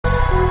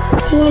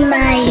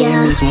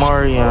Teameast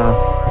Marrion.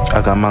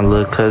 I got my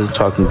little cousin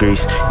talking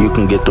grease. You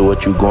can get through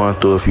what you going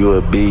through if you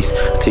a beast.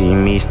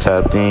 Teameast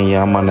tapped in,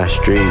 yeah, I'm on that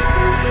street.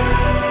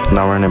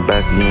 Now running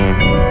back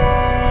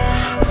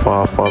again. For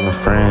all fallen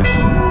friends,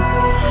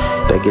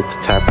 they get to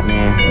tapping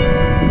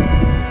in.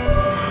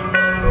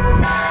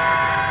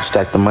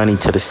 Stack the money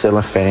to the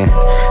ceiling fan.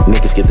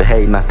 Niggas get the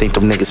hate and I think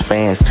them niggas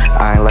fans.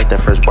 I ain't like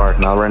that first bar,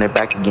 now run it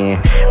back again.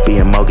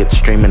 BMO get the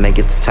streaming, they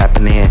get to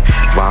tapping in.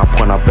 Vaughn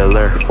Point out Bel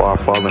Air for our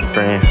fallen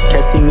friends.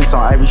 Catch Teameast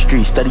on Ivy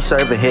Street, steady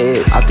serving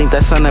heads. I think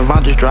that son that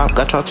Vaughn just dropped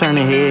got y'all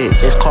turning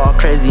heads. It's called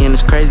crazy and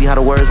it's crazy how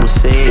the words were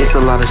said. It's a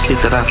lot of shit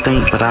that I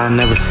think but I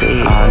never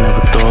said. I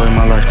never thought in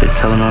my life they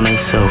telling on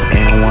themselves.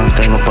 Ain't one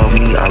thing about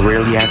me, I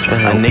rarely ask for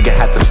help. A nigga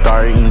had to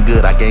start eating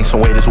good, I gained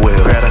some weight as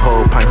well. Grab a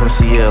whole pint from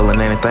CL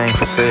and anything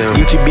for sale.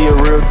 UTB a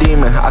real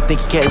demon, I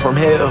think he came from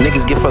hell.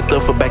 Niggas get fucked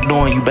up for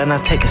backdooring, you better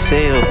not take a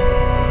sale.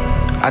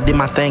 I did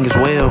my thing as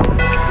well.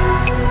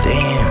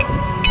 Damn.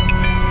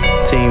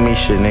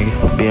 Teameast shit, nigga.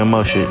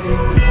 BMO shit.